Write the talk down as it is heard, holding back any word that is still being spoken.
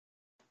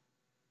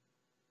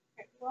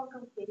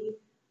Welcome, Katie.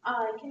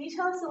 Can you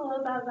tell us a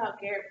little bit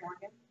about Garrett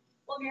Morgan?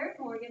 Well, Garrett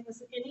Morgan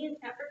was an Indian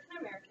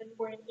African-American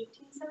born in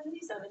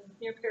 1877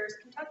 near Paris,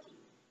 Kentucky.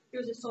 He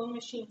was a sewing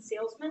machine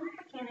salesman,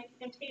 mechanic,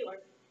 and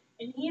tailor,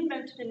 and he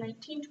invented in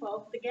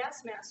 1912 the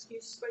gas mask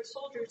used by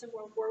soldiers in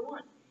World War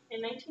I.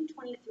 In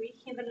 1923,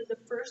 he invented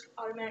the first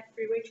automatic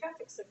three-way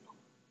traffic signal.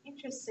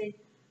 Interesting.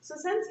 So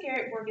since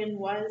Garrett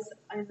Morgan was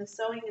in the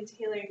sewing and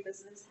tailoring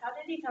business, how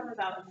did he come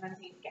about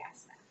inventing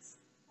gas masks?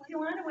 Well, he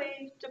wanted a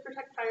way to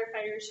protect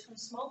firefighters from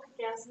smoke,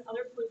 gas, and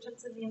other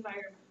pollutants in the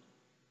environment.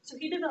 So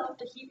he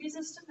developed a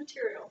heat-resistant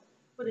material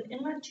with an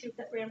inlet tube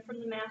that ran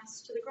from the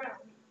mast to the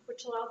ground,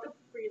 which allowed the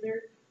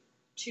breather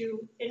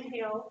to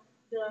inhale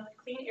the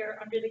clean air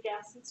under the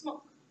gas and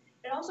smoke.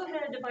 It also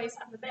had a device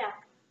on the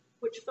back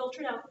which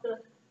filtered out the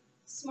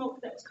smoke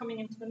that was coming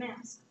into the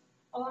mask,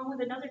 along with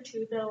another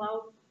tube that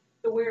allowed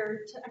the wearer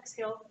to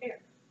exhale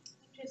air.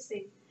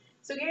 Interesting.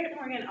 So Garrett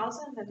Morgan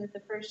also invented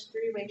the first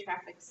three-way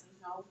traffic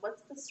signal.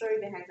 What's the story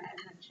behind that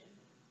invention?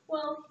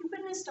 Well, he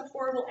witnessed a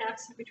horrible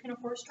accident between a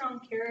horse-drawn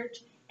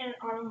carriage and an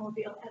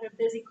automobile at a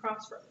busy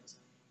crossroads,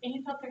 and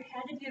he felt there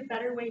had to be a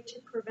better way to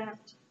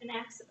prevent an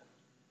accident.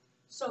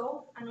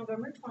 So, on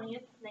November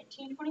 20th,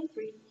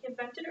 1923, he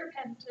invented or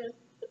patented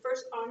the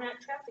first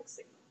automatic traffic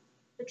signal.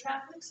 The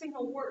traffic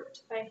signal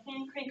worked by a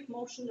hand crank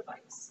motion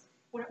device.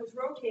 When it was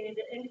rotated,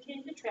 it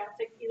indicated to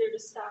traffic either to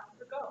stop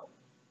or go.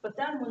 But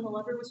then, when the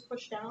lever was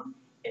pushed down,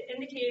 it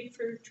indicated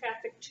for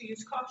traffic to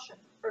use caution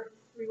or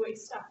three-way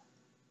stop.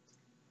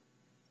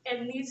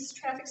 And these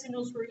traffic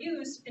signals were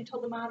used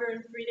until the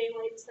modern three-day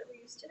lights that we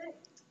use today.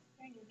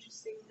 Very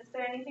interesting. Is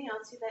there anything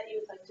else that you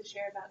would like to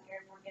share about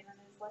Garrett Morgan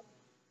and his life?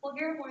 Well,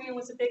 Garrett Morgan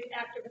was a big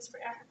activist for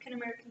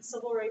African-American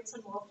civil rights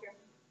and welfare.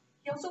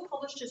 He also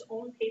published his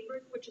own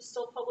paper, which is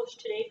still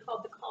published today,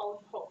 called The Call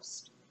and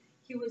Post.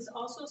 He was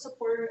also a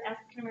supporter of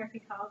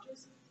African-American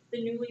colleges,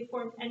 the newly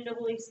formed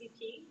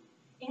NAACP,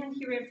 and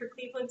he ran for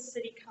Cleveland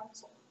City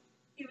Council.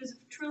 He was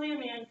truly a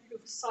man who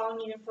saw a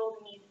need and filled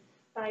a need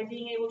by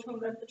being able to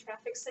invent the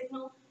traffic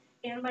signal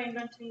and by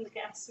inventing the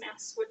gas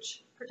masks,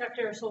 which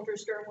protected our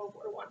soldiers during World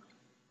War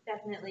I.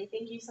 Definitely.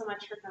 Thank you so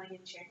much for coming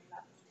and sharing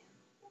about this, man.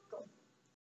 Welcome.